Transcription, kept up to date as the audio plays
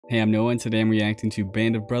Hey, I'm Noah, and today I'm reacting to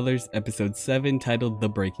Band of Brothers, episode 7, titled The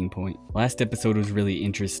Breaking Point. Last episode was really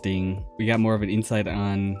interesting. We got more of an insight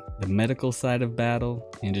on the medical side of battle,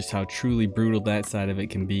 and just how truly brutal that side of it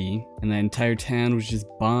can be. And that entire town was just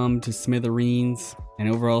bombed to smithereens, and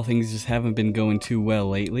overall things just haven't been going too well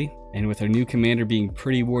lately. And with our new commander being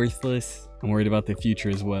pretty worthless, I'm worried about the future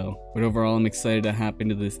as well. But overall, I'm excited to hop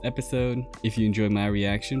into this episode. If you enjoyed my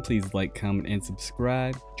reaction, please like, comment, and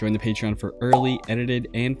subscribe. Join the Patreon for early, edited,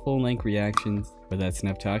 and full-length reactions. But that's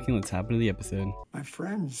enough talking, let's hop into the episode. My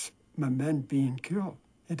friends, my men being killed.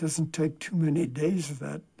 It doesn't take too many days of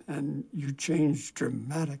that, and you change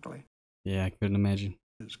dramatically. Yeah, I couldn't imagine.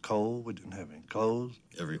 It was cold, we didn't have any clothes.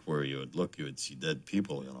 Everywhere you would look, you would see dead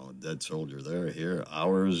people, a dead soldier there, here,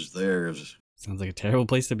 ours, theirs. Sounds like a terrible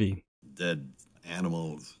place to be. Dead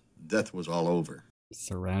animals. Death was all over.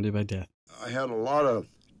 Surrounded by death. I had a lot of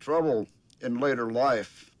trouble in later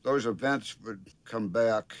life. Those events would come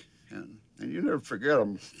back, and you never forget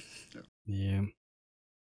them. Yeah.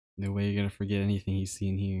 No way you're gonna forget anything he's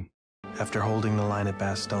seen here. After holding the line at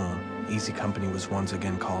Bastogne, Easy Company was once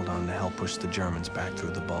again called on to help push the Germans back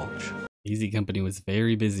through the Bulge. Easy Company was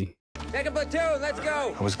very busy. Take a platoon, let's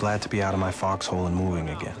go! I was glad to be out of my foxhole and moving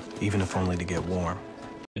again, even if only to get warm.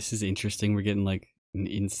 This is interesting. We're getting like an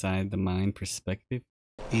inside the mine perspective.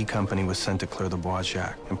 E Company was sent to clear the Bois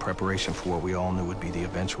Jacques in preparation for what we all knew would be the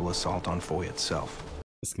eventual assault on Foy itself.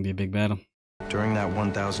 This can be a big battle. During that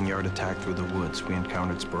 1,000-yard attack through the woods, we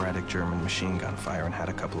encountered sporadic German machine gun fire and had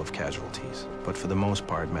a couple of casualties, but for the most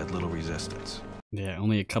part met little resistance. Yeah,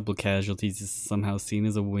 only a couple casualties is somehow seen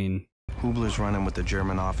as a win. Hubler's run-in with the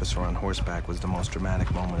German officer on horseback was the most dramatic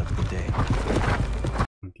moment of the day.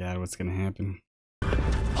 Oh God, what's gonna happen?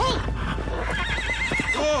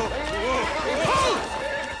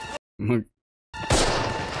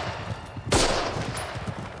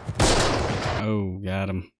 Oh, got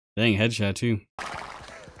him. Dang, headshot too.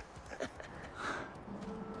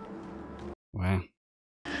 Wow.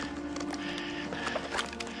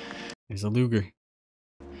 There's a Luger.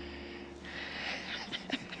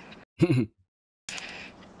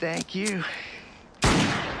 Thank you.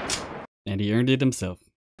 And he earned it himself.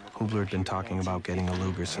 Hubler had been talking about getting a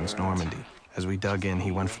Luger since Normandy. As we dug in,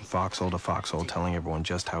 he went from foxhole to foxhole, telling everyone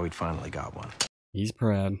just how he'd finally got one. He's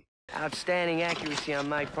proud. Outstanding accuracy on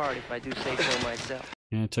my part, if I do say so myself.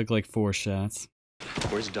 Yeah, it took like 4 shots.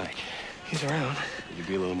 Where's Dyke? He's around. Could you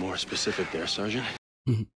be a little more specific there, Sergeant?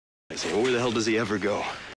 I say, where the hell does he ever go?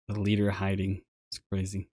 The leader hiding. It's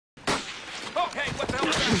crazy. Okay, what the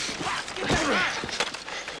hell?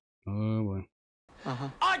 Oh boy.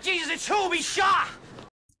 Oh, Jesus, it's who? He shot!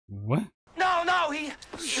 What? No, he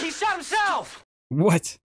shot himself!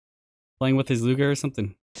 What? Playing with his Luger or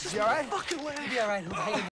something? You alright? Fucking way. Be alright,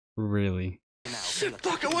 Really? Shit,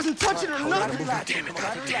 fuck, I wasn't touching her, nothing!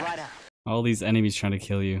 Damn it, All these enemies trying to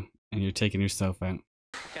kill you, and you're taking yourself out.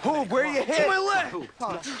 Who, where you hit? My leg!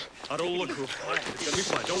 I don't look who. It's gonna be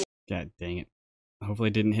fine. Don't God dang it. Hopefully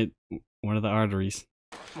it didn't hit one of the arteries.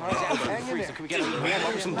 Can we get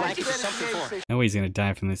some blankets or something for it? No way he's gonna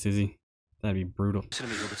die from this, is he? That'd be brutal.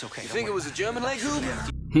 It's okay. You think it was a German leg,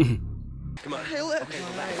 Hoob? Come on. Hey, look.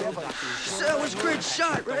 That was a great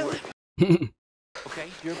shot, really. Okay,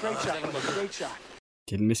 you're a great shot. Great shot.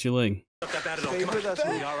 Didn't miss your leg. Stay with us,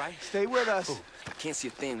 Hoob. All right? Stay with us. I can't see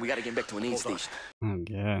a thing. We gotta get back to an aid station. Oh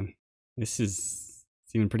God. This is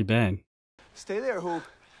seeming pretty bad. Stay there, Hoob.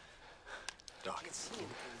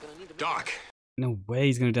 Doc. No way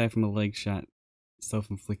he's gonna die from a leg shot.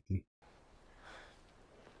 Self-inflicted.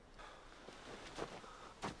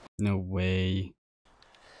 No way.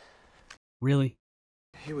 Really?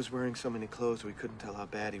 He was wearing so many clothes we couldn't tell how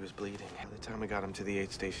bad he was bleeding. By the time we got him to the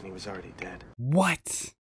aid station, he was already dead.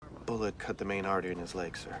 What? A bullet cut the main artery in his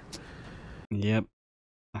leg, sir. Yep.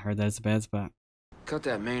 I heard that's a bad spot. Cut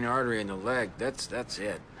that main artery in the leg. That's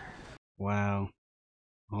it. Wow.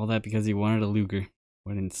 All that because he wanted a Luger.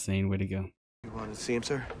 What an insane way to go. You wanted to see him,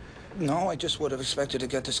 sir? No, I just would have expected to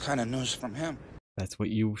get this kind of news from him. That's what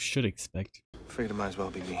you should expect. Figured it might as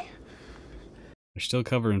well be me. They're still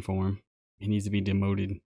covering for him. He needs to be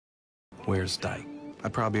demoted. Where's Dyke? I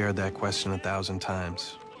probably heard that question 1,000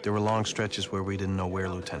 times. There were long stretches where we didn't know where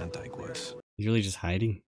Lieutenant Dyke was. He's really just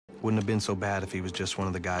hiding. Wouldn't have been so bad if he was just one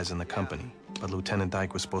of the guys in the company, but Lieutenant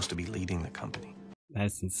Dyke was supposed to be leading the company.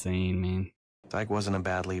 That's insane, man. Dyke wasn't a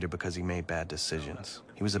bad leader because he made bad decisions.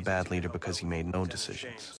 He was a bad leader because he made no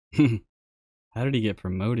decisions. How did he get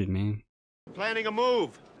promoted, man? Planning a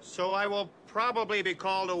move, so I will probably be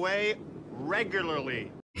called away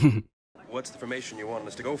regularly. What's the formation you want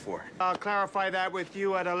us to go for? I'll clarify that with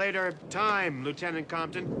you at a later time, Lieutenant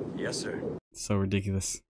Compton. Yes, sir. So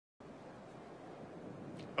ridiculous.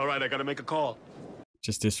 All right, I gotta make a call.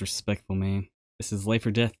 Just disrespectful, man. This is life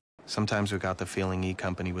or death. Sometimes we got the feeling E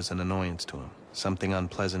Company was an annoyance to him. Something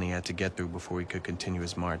unpleasant he had to get through before he could continue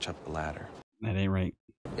his march up the ladder. That ain't right.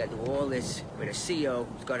 You gotta do all this with a CO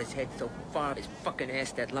who's got his head so far up his fucking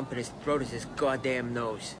ass that lump in his throat is his goddamn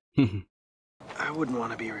nose. I wouldn't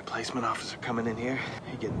want to be a replacement officer coming in here.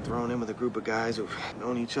 You're getting thrown in with a group of guys who've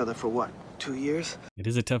known each other for what, 2 years? It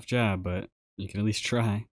is a tough job, but you can at least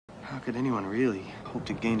try. How could anyone really hope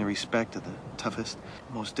to gain the respect of the toughest,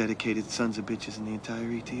 most dedicated sons of bitches in the entire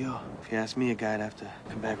ETO? If you ask me, a guy'd have to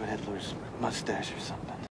come back with Hitler's mustache or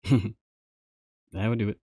something. That would do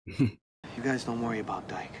it. You guys don't worry about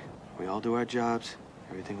Dyke. We all do our jobs,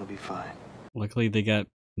 everything will be fine. Luckily, they got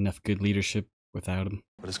enough good leadership without him.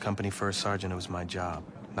 But as company first sergeant, it was my job.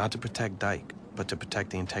 Not to protect Dyke, but to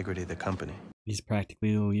protect the integrity of the company. He's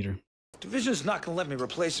practically the leader. Division's not gonna let me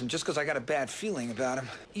replace him just because I got a bad feeling about him.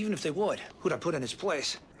 Even if they would, who'd I put in his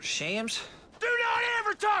place? Shams? Do not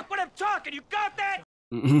ever talk when I'm talking, you got that?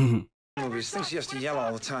 Movies thinks he has to yell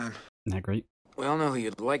all the time. Not great. We all know who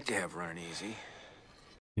you'd like to have run easy.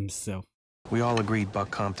 Himself. We all agreed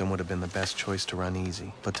Buck Compton would have been the best choice to run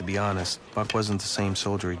easy. But to be honest, Buck wasn't the same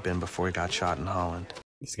soldier he'd been before he got shot in Holland.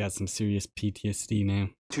 He's got some serious PTSD now.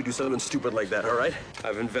 To do something stupid like that, all right?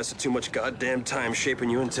 I've invested too much goddamn time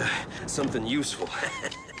shaping you into something useful.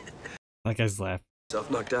 That guy's laugh.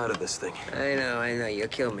 Self knocked out of this thing. I know, you'll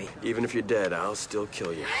kill me. Even if you're dead, I'll still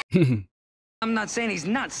kill you. I'm not saying he's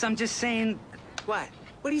nuts, I'm just saying... What?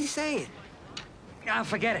 What are you saying? Ah,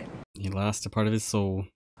 forget it. He lost a part of his soul.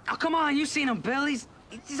 Oh, come on, you seen him, Bill. He's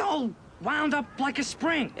all wound up like a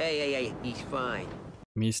spring. Hey, he's fine.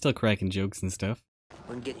 I mean, he's still cracking jokes and stuff.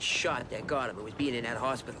 When getting shot that got him, it was being in that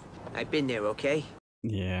hospital. I've been there, okay?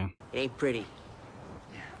 Yeah. It ain't pretty.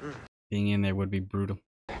 Being in there would be brutal.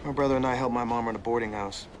 My brother and I helped my mom run a boarding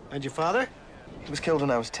house. And your father? He was killed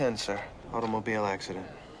when I was 10, sir. Automobile accident.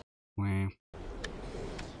 Wow.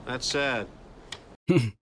 That's sad.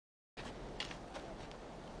 This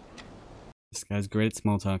guy's great at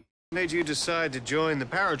small talk. What made you decide to join the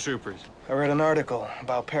paratroopers? I read an article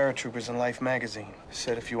about paratroopers in Life magazine. It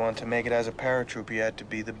said if you wanted to make it as a paratrooper, you had to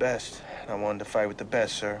be the best. And I wanted to fight with the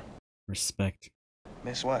best, sir. Respect.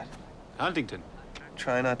 Miss what? Huntington.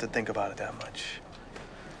 Try not to think about it that much.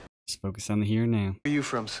 Just focus on the here and now. Where are you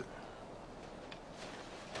from, sir?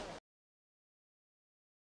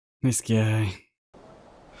 This guy.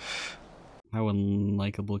 How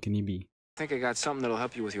unlikable can he be? I think I got something that'll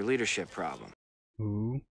help you with your leadership problem.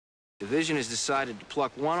 Ooh. Division has decided to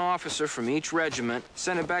pluck one officer from each regiment,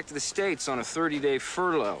 send him back to the States on a 30-day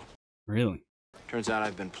furlough. Really? Turns out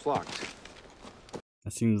I've been plucked.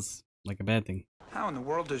 That seems like a bad thing. How in the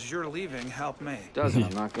world does your leaving help me? Doesn't,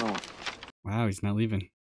 I'm not going. Wow, he's not leaving.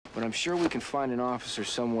 But I'm sure we can find an officer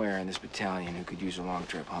somewhere in this battalion who could use a long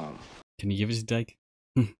trip home. Can you give us a Dyke?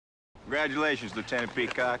 Congratulations, Lieutenant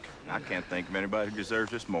Peacock. I can't think of anybody who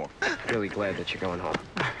deserves this more. Really glad that you're going home.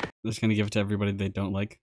 They're just gonna give it to everybody they don't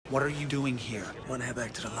like. What are you doing here? I want to head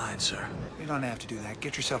back to the line, sir. You don't have to do that.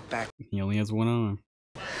 Get yourself back. He only has one arm.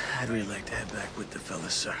 I'd really like to head back with the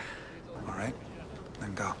fellas, sir. All right,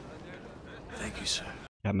 then go. Thank you, sir.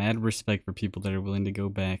 Got mad respect for people that are willing to go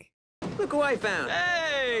back. Look who I found.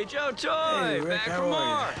 Hey, Joe Toy! Hey, Rick, back how from are you?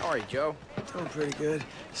 Mars. How are you, Joe? Doing pretty good.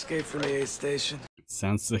 Escaped from the 8th station.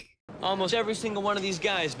 Sounds sick. Almost every single one of these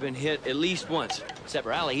guys has been hit at least once. Except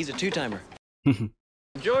for Allie, he's a two-timer.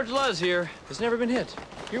 George Luz here has never been hit.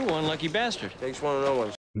 You're one lucky bastard. Takes one of no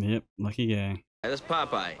ones. Yep, lucky guy. Hey, that's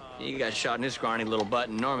Popeye. He got shot in his scrawny little butt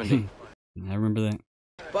in Normandy. I remember that.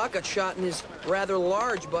 Buck got shot in his rather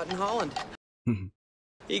large butt in Holland.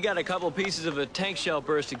 He got a couple pieces of a tank shell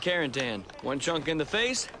burst at Carentan. One chunk in the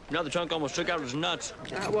face, another chunk almost took out his nuts.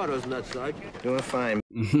 What was nuts, Sarge? Doing fine.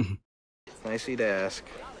 Nice to ask.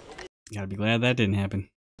 Gotta be glad that didn't happen.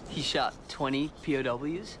 He shot 20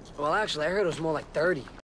 POWs? Well, actually, I heard it was more like 30.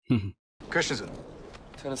 Christensen.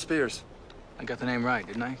 Lieutenant Spears. I got the name right,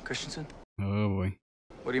 didn't I? Christensen? Oh boy.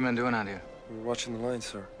 What are you men doing out here? We're watching the line,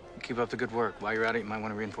 sir. Keep up the good work. While you're at it, you might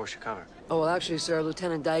want to reinforce your cover. Oh, well, actually, sir,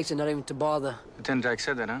 Lieutenant Dykes are not even to bother. Lieutenant Dyke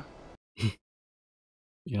said that, huh?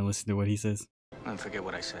 You gotta listen to what he says. Don't forget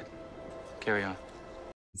what I said. Carry on.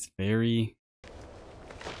 It's very...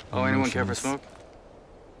 Oh, anyone care for smoke?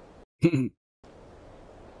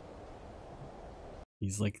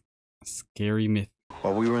 He's like a scary myth.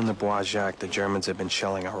 While we were in the Bois Jacques, the Germans had been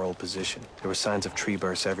shelling our old position. There were signs of tree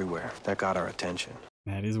bursts everywhere. That got our attention.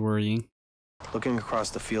 That is worrying. Looking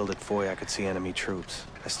across the field at Foy, I could see enemy troops.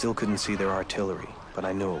 I still couldn't see their artillery, but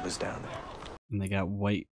I knew it was down there. And they got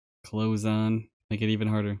white clothes on. Make it even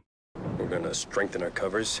harder. We're gonna strengthen our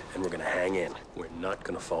covers, and we're gonna hang in. We're not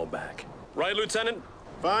gonna fall back. Right, Lieutenant?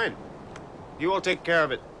 Fine. You all take care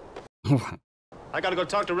of it. I gotta go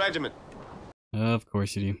talk to Regiment. Of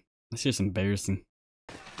course you do. That's just embarrassing.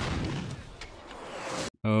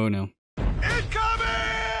 Oh no.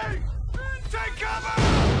 Incoming! Take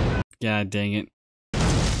cover! God dang it.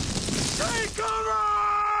 Take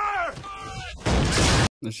cover!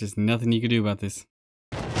 There's just nothing you can do about this.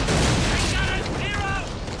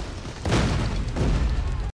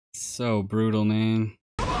 So brutal, man.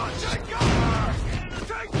 Come on, take cover!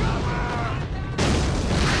 Take cover!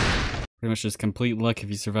 Pretty much just complete luck if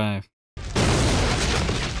you survive.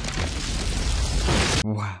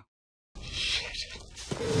 Wow. Shit.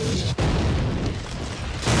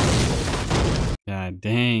 God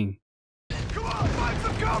dang. Come on, find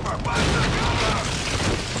some cover! Find some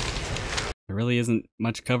cover! There really isn't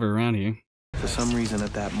much cover around here. For some reason,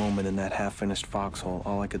 at that moment in that half-finished foxhole,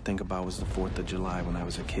 all I could think about was the 4th of July when I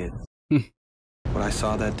was a kid. What I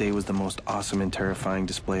saw that day was the most awesome and terrifying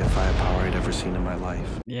display of firepower I'd ever seen in my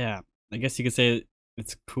life. Yeah, I guess you could say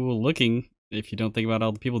it's cool looking if you don't think about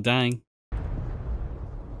all the people dying.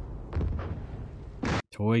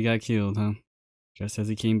 Toy got killed, huh? Just as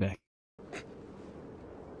he came back.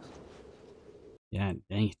 Yeah,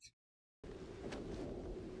 dang it.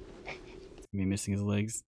 He's gonna be missing his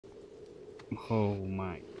legs. Oh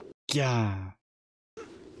my god.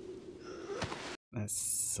 That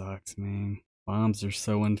sucks, man. Bombs are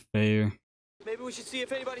so unfair. Maybe we should see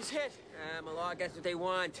if anybody's hit. Malak, that's what they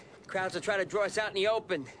want. Crowds will try to draw us out in the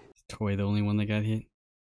open. Is Toy the only one that got hit?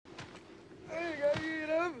 I ain't gonna get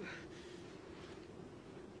up.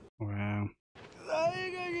 Wow. I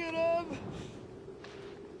ain't gonna get up.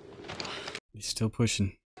 He's still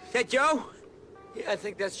pushing. Is that Joe? Yeah, I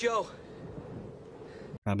think that's Joe.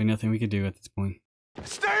 Probably nothing we could do at this point.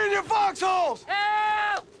 Stay in your foxholes!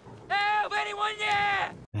 Help! Help! Anyone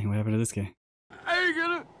there? Dang, what happened to this guy? I ain't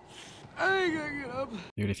gonna get up.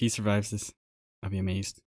 Dude, if he survives this, I'll be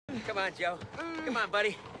amazed. Come on, Joe. Come on,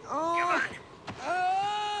 buddy. Oh. Come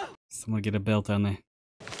on. Someone get a belt on there.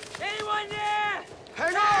 Anyone there?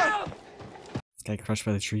 Hang on! This guy crushed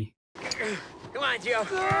by the tree. Come on, Joe.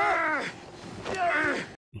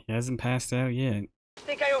 He hasn't passed out yet.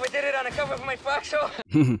 Think I overdid it on the cover of my foxhole?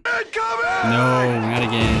 No, not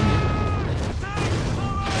again.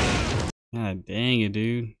 God dang it,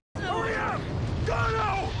 dude. Hurry up!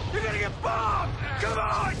 Dono! You're gonna get bombed! Come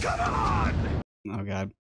on! Come on! Oh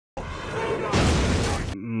god.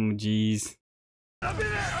 Jeez. I'll be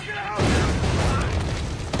there! I'm gonna help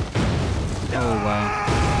you! Oh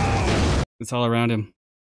wow. It's all around him.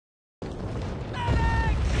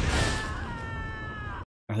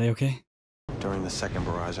 Are they okay? During the second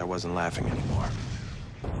barrage, I wasn't laughing anymore.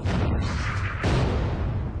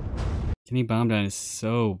 Getting bombed on is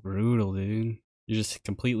so brutal, dude. You're just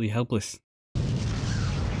completely helpless.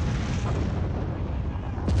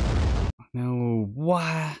 No,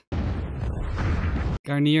 what?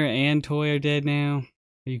 Garnier and Toy are dead now?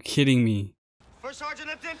 Are you kidding me? First Sergeant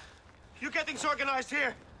Lipton, you get things organized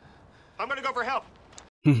here. I'm gonna go for help.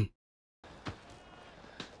 It's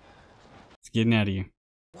getting out of here.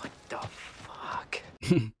 What the fuck?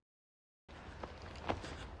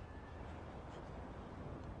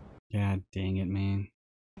 God dang it, man.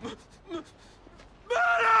 Medic!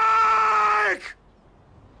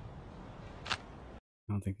 I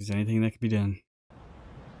don't think there's anything that can be done.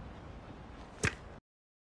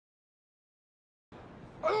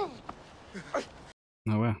 Oh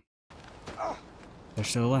wow. They're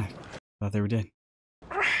still alive. Thought they were dead.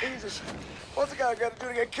 Jesus. What's the guy gotta do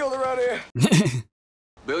to get killed around here?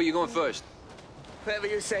 Bill, you going first. Whatever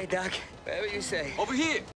you say, Doc. Whatever you say. Over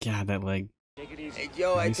here. God, that leg. Take it easy. Hey,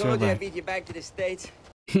 Joe, I He's told you alive. I'd beat you back to the States.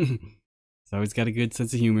 He's always got a good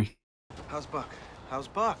sense of humor. How's Buck? How's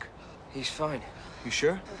Buck? He's fine. You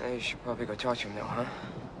sure? You should probably go talk to him now, huh?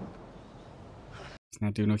 He's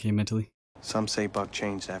not doing okay mentally. Some say Buck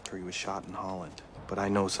changed after he was shot in Holland, but I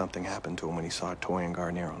know something happened to him when he saw Toy and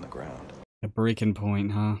Garnier on the ground. A breaking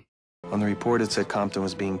point, huh? On the report, it said Compton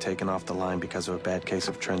was being taken off the line because of a bad case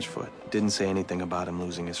of trench foot. Didn't say anything about him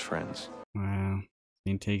losing his friends. Wow.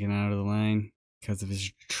 Being taken out of the line because of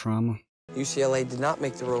his trauma. UCLA did not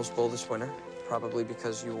make the Rose Bowl this winter, probably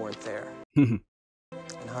because you weren't there. And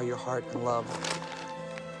how your heart and love.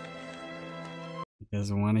 He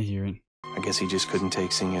doesn't want to hear it. I guess he just couldn't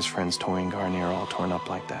take seeing his friends Toy and Garnier all torn up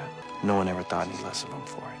like that. No one ever thought any less of him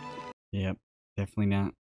for it. Yep, definitely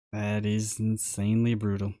not. That is insanely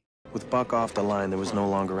brutal. With Buck off the line, there was no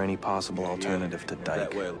longer any possible alternative to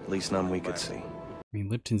Dyke. At least none we could see. I mean,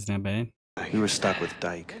 Lipton's not bad. We were stuck with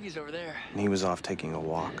Dyke. He's over there. And he was off taking a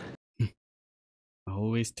walk.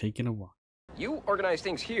 Always taking a walk. You organize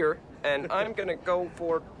things here, and I'm gonna go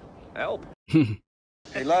for help.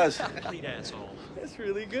 Hey, Luz. Complete asshole. That's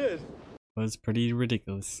really good. Was pretty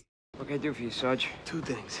ridiculous. What can I do for you, Sarge? 2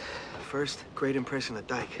 things. First, great impression of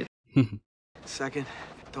Dyke. Second,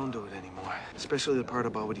 don't do it anymore. Especially the part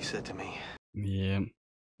about what he said to me. Yeah.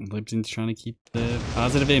 Lipton's trying to keep the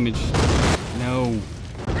positive image. No.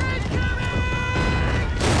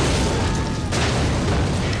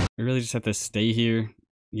 We really just have to stay here,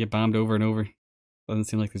 get bombed over and over. Doesn't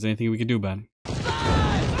seem like there's anything we can do about it.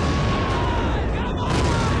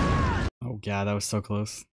 Oh god, that was so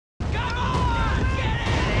close.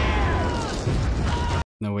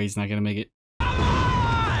 No way he's not gonna make it.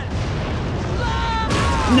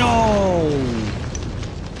 No!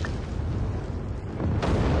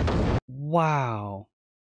 Wow.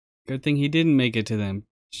 Good thing he didn't make it to them.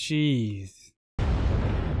 Jeez. I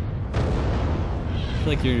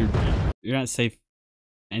feel like you're not safe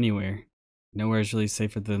anywhere. Nowhere is really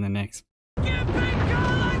safer than the next.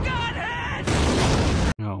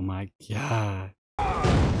 Oh my god.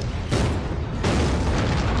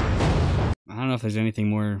 I don't know if there's anything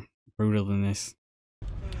more brutal than this.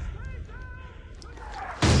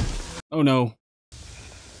 Oh no.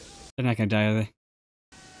 They're not gonna die, are they?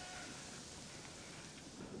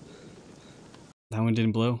 That one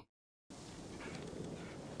didn't blow.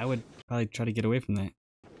 I would probably try to get away from that.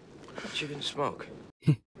 What you gonna smoke?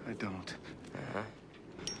 I don't.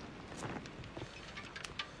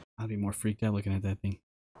 I'd be more freaked out looking at that thing.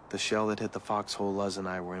 The shell that hit the foxhole Luz and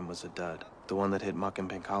I were in was a dud. The one that hit Muck and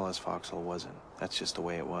Pinkala's foxhole wasn't. That's just the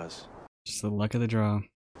way it was. Just the luck of the draw.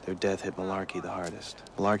 Their death hit Malarkey the hardest.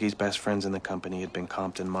 Malarkey's best friends in the company had been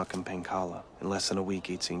Compton, Muck, and Pinkala. In less than a week,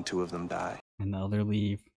 he'd seen 2 of them die. And the other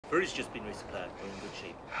leave. Birdie's just been resupplied. We're in good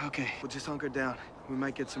shape. Okay, we'll just hunker down. We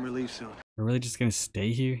might get some relief soon. We're really just gonna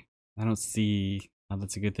stay here? I don't see how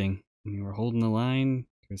that's a good thing. I mean, we're holding the line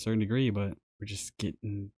to a certain degree, but we're just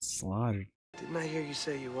getting slaughtered. Didn't I hear you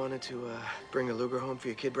say you wanted to, bring a Luger home for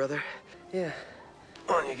your kid brother? Yeah.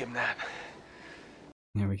 Why don't you give him that?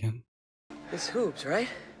 There we go. It's Hoops, right?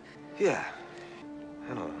 Yeah.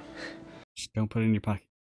 I don't know. Just don't put it in your pocket.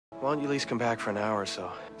 Why don't you at least come back for an hour or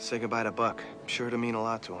so? Say goodbye to Buck. I'm sure it'll mean a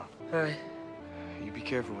lot to him. All right. You be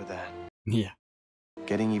careful with that. Yeah.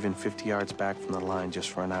 Getting even 50 yards back from the line just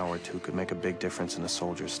for an hour or 2 could make a big difference in a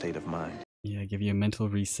soldier's state of mind. Yeah, give you a mental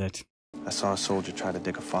reset. I saw a soldier try to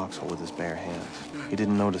dig a foxhole with his bare hands. He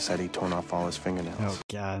didn't notice that he'd torn off all his fingernails. Oh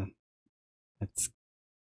god. That's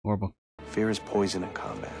horrible. Fear is poison in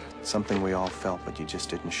combat. It's something we all felt, but you just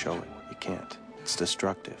didn't show it. You can't. It's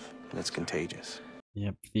destructive, and it's contagious.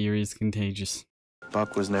 Yep, fear is contagious.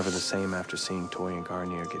 Buck was never the same after seeing Toy and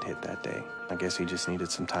Garnier get hit that day. I guess he just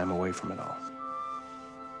needed some time away from it all.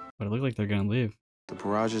 But it looked like they're gonna live. The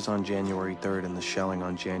barrages on January 3rd and the shelling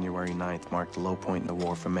on January 9th marked the low point in the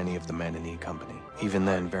war for many of the men in E Company. Even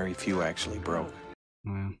then, very few actually broke.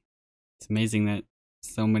 Wow. It's amazing that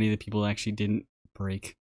so many of the people actually didn't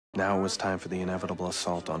break. Now it was time for the inevitable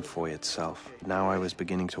assault on Foy itself. Now I was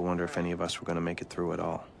beginning to wonder if any of us were going to make it through at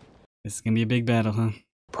all. This is gonna be a big battle, huh?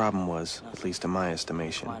 Problem was, at least in my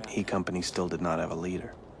estimation, E Company still did not have a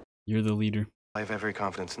leader. You're the leader. I have every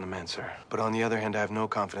confidence in the men, sir. But on the other hand, I have no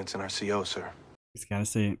confidence in our CO, sir. Just gotta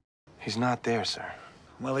say it. He's not there, sir.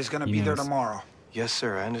 Well, he's gonna be there tomorrow. Yes,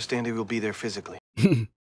 sir. I understand he will be there physically.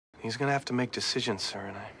 He's gonna have to make decisions, sir,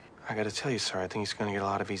 and I gotta tell you, sir, I think he's gonna get a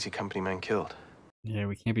lot of easy company men killed. Yeah,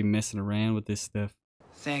 we can't be messing around with this stuff.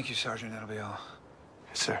 Thank you, Sergeant. That'll be all.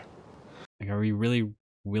 Yes, sir. Like, are we really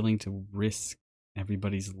willing to risk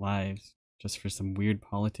everybody's lives just for some weird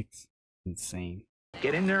politics? Insane.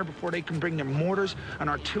 Get in there before they can bring their mortars and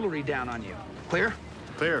artillery down on you. Clear?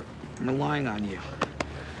 Clear. I'm relying on you.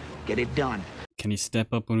 Get it done. Can you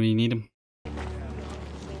step up when we need him?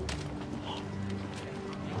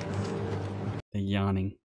 The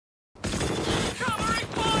yawning. Covering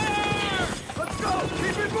fire! Let's go!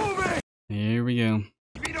 Keep it moving! Here we go.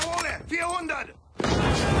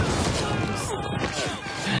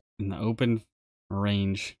 In the open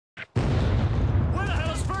range. Where the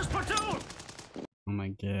hell is first platoon? Oh my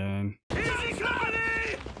god. Easy,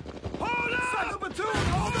 company! Hold up! Second platoon,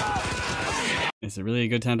 hold up! Is it really a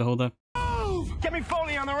good time to hold up? Move! Get me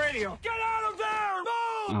Foley on the radio! Get out of there!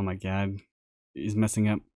 Move! Oh my god. He's messing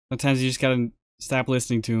up. Sometimes you just gotta stop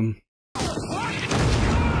listening to him.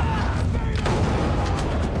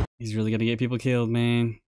 He's really gonna get people killed,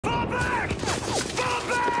 man. Fall back! Fall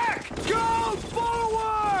back! Go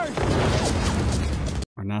forward!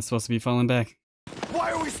 We're not supposed to be falling back.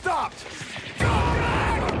 Why are we stopped? Go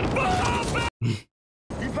back! Fall back!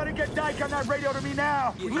 You better get Dyke on that radio to me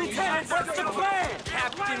now. Lieutenant, what's the plan?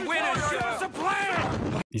 Captain Winter, what's the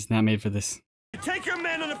plan? He's not made for this. take your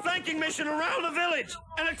men on a flanking mission around the village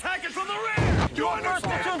and attack it from the rear! You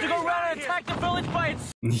understand? To go around and attack the village by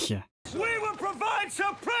its... Yeah. We will provide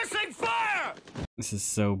suppressing fire! This is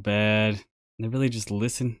so bad. They really just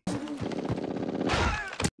listen.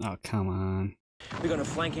 Oh, come on. We're gonna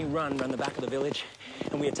flanking run around the back of the village,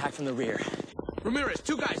 and we attack from the rear. Ramirez,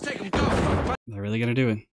 2 guys, take them, go! They're really gonna do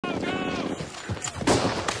it. Go!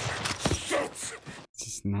 Shit! It's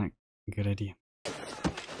just not a good idea.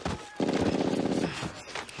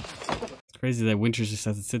 It's crazy that Winters just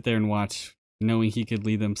has to sit there and watch, knowing he could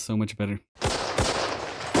lead them so much better.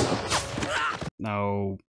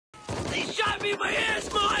 No. They shot me in my ass,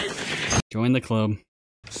 boys! Join the club.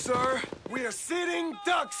 Sir, we are sitting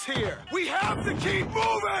ducks here. We have to keep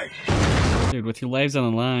moving! Dude, with your lives on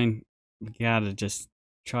the line, you gotta just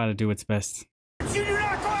try to do what's best. You do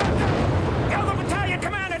not go after! Tell the battalion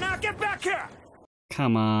commander now, get back here!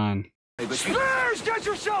 Come on. Spears, get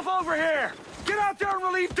yourself over here! Get out there and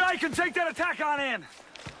relieve Dyke and take that attack on in!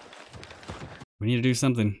 We need to do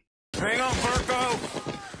something. Hang on, Virgo!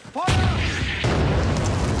 Fire!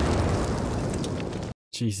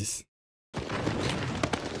 Jesus.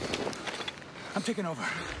 I'm taking over.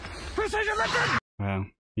 Precision weapon! Wow,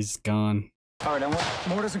 he's gone. All right, I want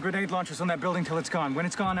mortars and grenade launchers on that building till it's gone. When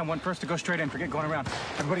it's gone, I want first to go straight in. Forget going around.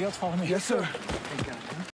 Everybody else follow me. Yes, sir. Thank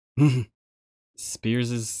God.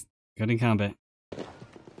 Spears is good in combat.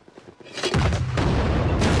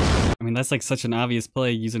 I mean, that's like such an obvious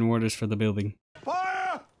play, using mortars for the building.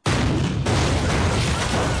 Fire! Come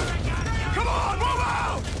on, move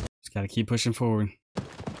out! Just gotta keep pushing forward.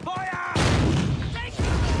 Fire!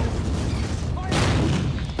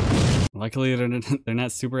 Luckily, they're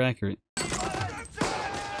not super accurate.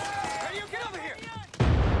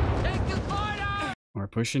 We're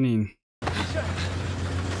pushing in.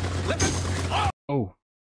 Oh.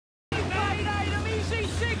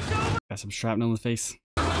 Got some shrapnel in the face.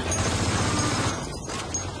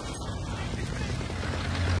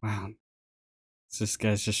 Wow. This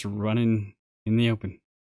guy's just running in the open.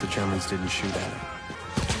 The Germans didn't shoot at him.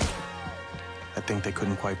 I think they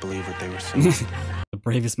couldn't quite believe what they were seeing. The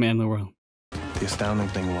bravest man in the world. The astounding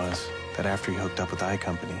thing was that after he hooked up with I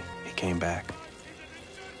Company, he came back.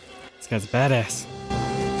 This guy's badass.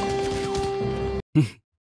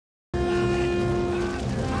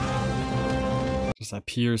 Just a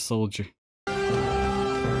pure soldier. God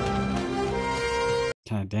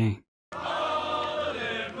dang.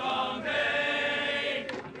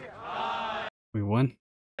 We won?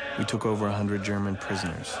 We took over 100 German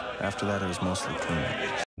prisoners. After that, it was mostly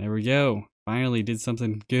cleanup. There we go. Finally did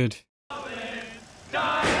something good.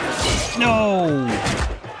 No!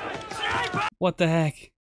 What the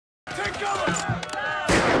heck? Come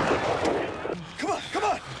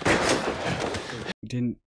on! You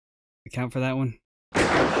didn't account for that one?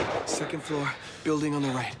 Second floor, building on the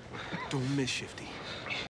right. Don't miss, Shifty.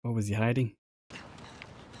 What was he hiding?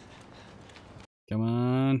 Come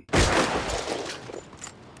on.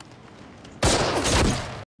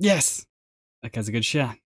 Yes! That guy's a good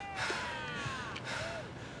shot.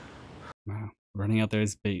 Wow. Running out there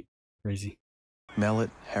is bait. Crazy. Mellett,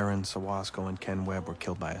 Heron, Sawasco, and Ken Webb were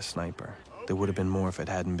killed by a sniper. There would have been more if it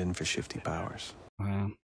hadn't been for Shifty Powers.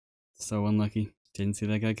 Wow. So unlucky. Didn't see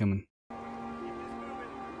that guy coming.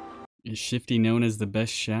 Is Shifty known as the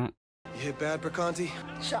best shot? You hit bad, Briganti?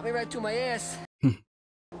 Shot me right through my ass. Is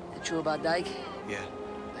it true about Dyke? Yeah.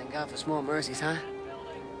 Thank God for small mercies, huh?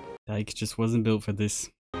 Dyke just wasn't built for this.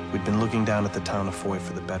 We'd been looking down at the town of Foy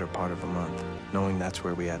for the better part of a month, knowing that's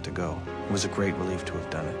where we had to go. It was a great relief to have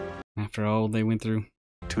done it. After all they went through.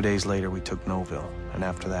 2 days later, we took Noville, and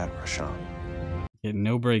after that, Rashon. Getting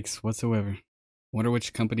no breaks whatsoever. Wonder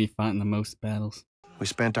which company fought in the most battles. We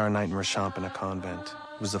spent our night in Rashomp in a convent.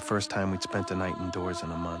 It was the first time we'd spent a night indoors in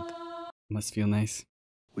a month. Must feel nice.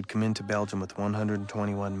 We'd come into Belgium with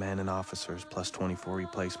 121 men and officers, plus 24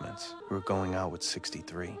 replacements. We were going out with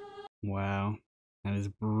 63. Wow. That is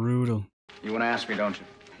brutal. You want to ask me, don't you?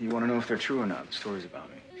 You want to know if they're true or not, the stories about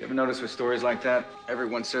me. You ever notice with stories like that,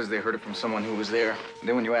 everyone says they heard it from someone who was there. And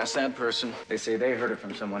then when you ask that person, they say they heard it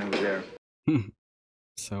from someone who was there.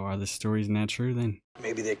 So are the stories not true then?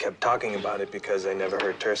 Maybe they kept talking about it because they never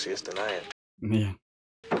heard Tertius deny it. Yeah.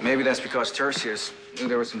 Maybe that's because Tertius knew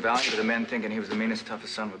there was some value to the men thinking he was the meanest,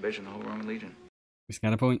 toughest son of a bitch in the whole Roman Legion. He's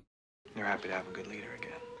got a point. They're happy to have a good leader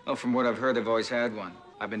again. Well, from what I've heard, they've always had one.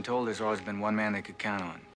 I've been told there's always been one man they could count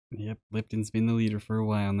on. Yep, Lipton's been the leader for a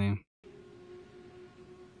while now.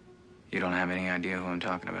 You don't have any idea who I'm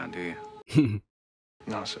talking about, do you?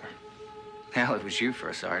 No, sir. Hell, it was you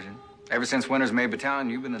first, Sergeant. Ever since Winters made battalion,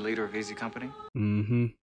 you've been the leader of Easy Company. Mm-hmm.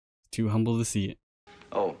 Too humble to see it.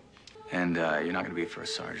 Oh, And you're not gonna be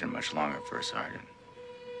first sergeant much longer, first sergeant.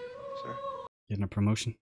 Sir? Getting a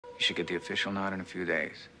promotion? You should get the official nod in a few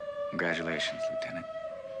days. Congratulations, Lieutenant.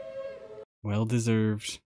 Well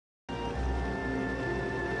deserved.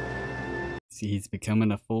 See, he's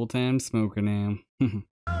becoming a full-time smoker now.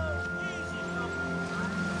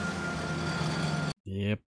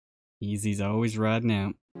 Yep. Easy's always riding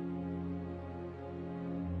out.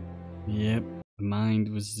 Yep. The mind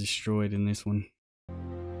was destroyed in this one.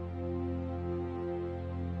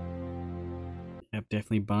 Yep,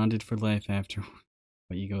 definitely bonded for life after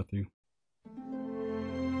what you go through.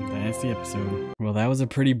 That's the episode. Well, that was a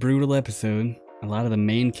pretty brutal episode. A lot of the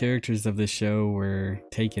main characters of this show were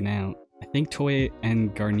taken out. I think Toy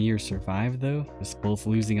and Garnier survived though, just both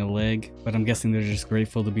losing a leg, but I'm guessing they're just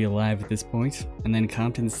grateful to be alive at this point. And then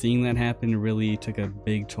Compton seeing that happen really took a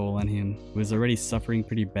big toll on him. He was already suffering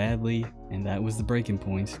pretty badly, and that was the breaking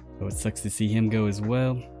point. So it sucks to see him go as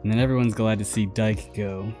well. And then everyone's glad to see Dyke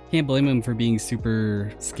go. Can't blame him for being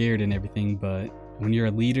super scared and everything, but when you're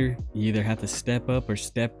a leader, you either have to step up or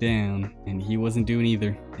step down, and he wasn't doing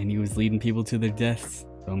either, and he was leading people to their deaths.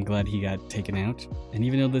 So I'm glad he got taken out. And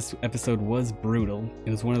even though this episode was brutal,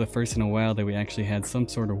 it was one of the first in a while that we actually had some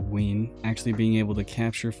sort of win, actually being able to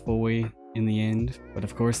capture Foy in the end. But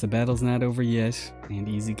of course the battle's not over yet, and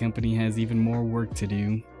Easy Company has even more work to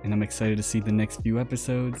do, and I'm excited to see the next few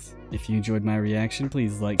episodes. If you enjoyed my reaction,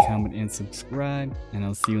 please like, comment, and subscribe, and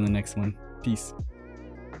I'll see you in the next one. Peace.